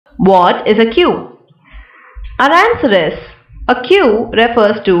What is a queue? Our answer is, a queue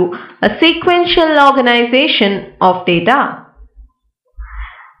refers to a sequential organization of data.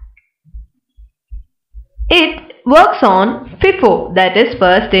 It works on FIFO, that is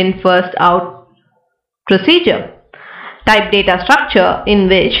first in first out procedure. Type data structure in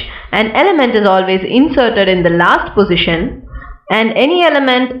which an element is always inserted in the last position and any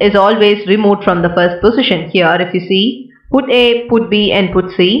element is always removed from the first position. Here if you see, put A, put B and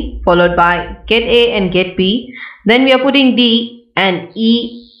put C, followed by get A and get B. Then we are putting D and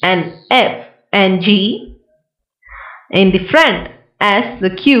E and F and G in the front. As the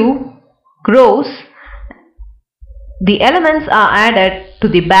queue grows, the elements are added to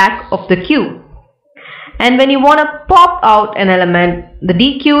the back of the queue. And when you want to pop out an element, the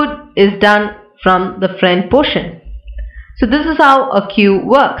dequeued is done from the front portion. So this is how a queue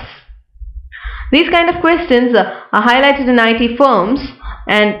works. These kind of questions are highlighted in IT firms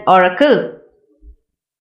and Oracle.